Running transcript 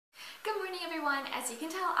Good morning everyone. As you can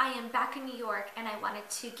tell, I am back in New York and I wanted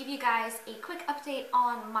to give you guys a quick update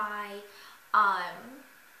on my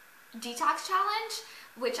detox challenge,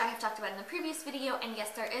 which I have talked about in the previous video. And yes,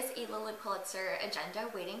 there is a Lilly Pulitzer agenda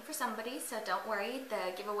waiting for somebody, so don't worry,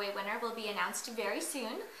 the giveaway winner will be announced very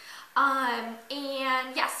soon. And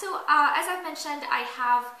yeah, so as I've mentioned, I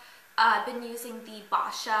have been using the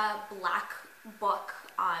Boscia Black Book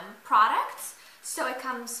products. So it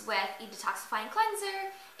comes with a detoxifying cleanser,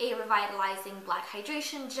 a revitalizing black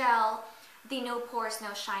hydration gel, the no pores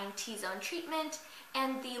no shine T-zone treatment,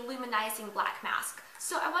 and the luminizing black mask.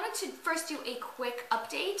 So I wanted to first do a quick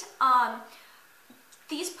update.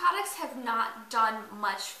 These products have not done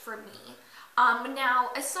much for me. Now,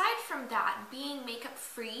 aside from that, being makeup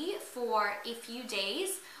free for a few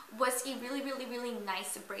days was a really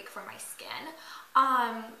nice break for my skin.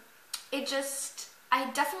 I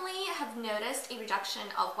definitely have noticed a reduction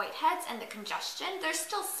of whiteheads and the congestion. There's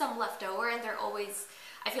still some left over, and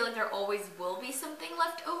I feel like there always will be something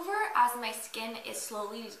left over as my skin is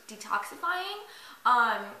slowly detoxifying.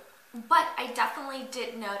 But I definitely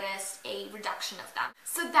did notice a reduction of them.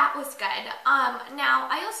 So that was good. Now,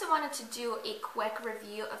 I also wanted to do a quick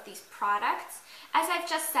review of these products. As I've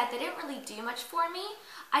just said, they didn't really do much for me.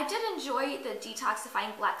 I did enjoy the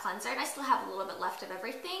detoxifying black cleanser, and I still have a little bit left of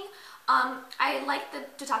everything. I like the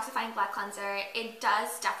detoxifying black cleanser. It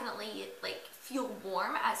does definitely feel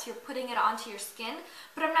warm as you're putting it onto your skin,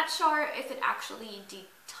 but I'm not sure if it actually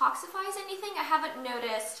detoxifies anything. I haven't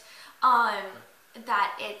noticed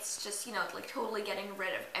that it's just, totally getting rid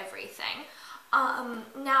of everything.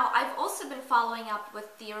 Now, I've also been following up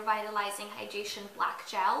with the Revitalizing Hydration Black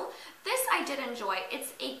Gel. This I did enjoy.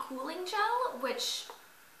 It's a cooling gel, which,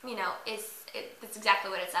 that's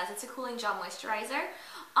exactly what it says. It's a cooling gel moisturizer.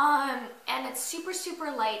 And it's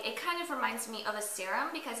super light. It kind of reminds me of a serum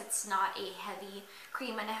because it's not a heavy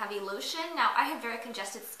cream and a heavy lotion. Now, I have very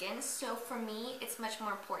congested skin, so for me, it's much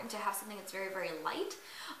more important to have something that's very light,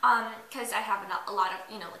 because I have a lot of,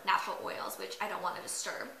 natural oils, which I don't want to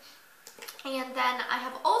disturb. And then I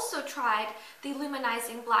have also tried the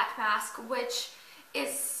Luminizing Black Mask, which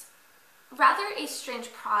is rather a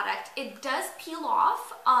strange product. It does peel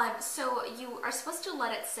off, so you are supposed to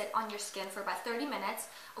let it sit on your skin for about 30 minutes,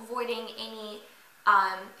 avoiding any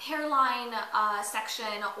hairline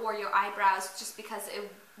section or your eyebrows, just because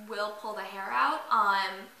it will pull the hair out.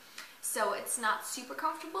 So it's not super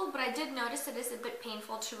comfortable, but I did notice it is a bit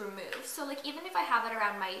painful to remove. So even if I have it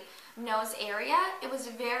around my nose area, it was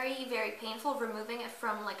very painful removing it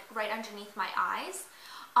from right underneath my eyes.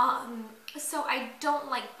 So I don't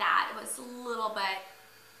like that. It was a little bit,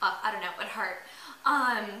 I don't know, it hurt.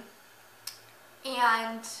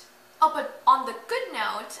 But on the good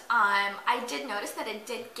note, I did notice that it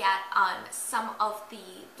did get some of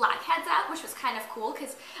the blackheads out, which was kind of cool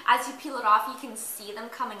because as you peel it off, you can see them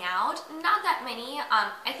coming out. Not that many.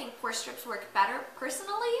 I think pore strips work better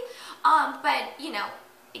personally, but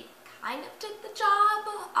it kind of did the job.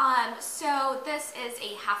 So this is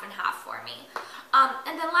a half and half for me.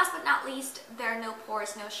 And then last but not least, their no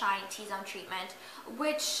pores no shine T-zone treatment,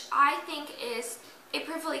 which I think is a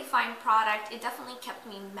perfectly fine product. It definitely kept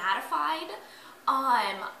me mattified,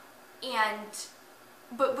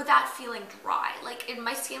 but without feeling dry.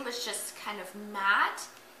 My skin was just kind of matte.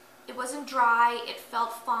 It wasn't dry, it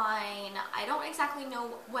felt fine. I don't exactly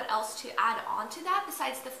know what else to add on to that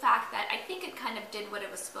besides the fact that I think it kind of did what it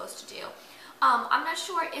was supposed to do. I'm not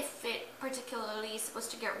sure if it particularly is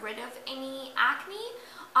supposed to get rid of any acne,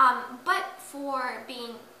 but for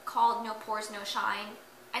being called no pores no shine,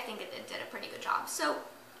 I think it did a pretty good job. So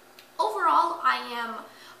overall, I am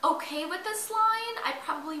okay with this line. I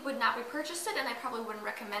probably would not repurchase it, and I probably wouldn't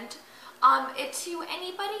recommend it to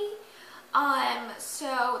anybody.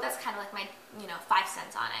 So that's kind of my 5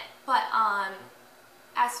 cents on it. But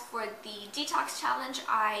as for the detox challenge,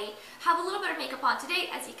 I have a little bit of makeup on today,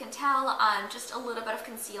 as you can tell. Just a little bit of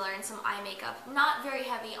concealer and some eye makeup. Not very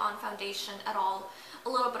heavy on foundation at all. A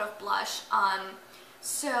little bit of blush.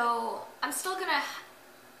 So I'm still gonna,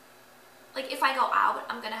 if I go out,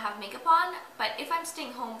 I'm gonna have makeup on, but if I'm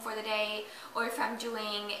staying home for the day, or if I'm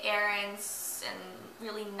doing errands and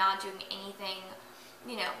really not doing anything,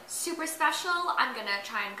 super special, I'm gonna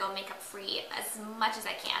try and go makeup free as much as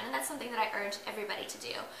I can, and that's something that I urge everybody to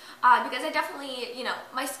do, because I definitely,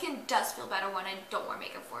 my skin does feel better when I don't wear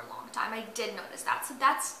makeup for a long time. I did notice that, so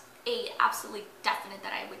that's a absolutely definite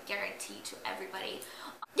that I would guarantee to everybody.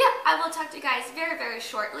 Yeah, I will talk to you guys very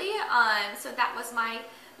shortly. So that was my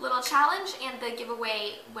little challenge, and the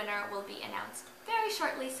giveaway winner will be announced very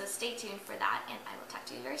shortly, so stay tuned for that, and I will talk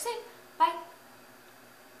to you very soon. Bye!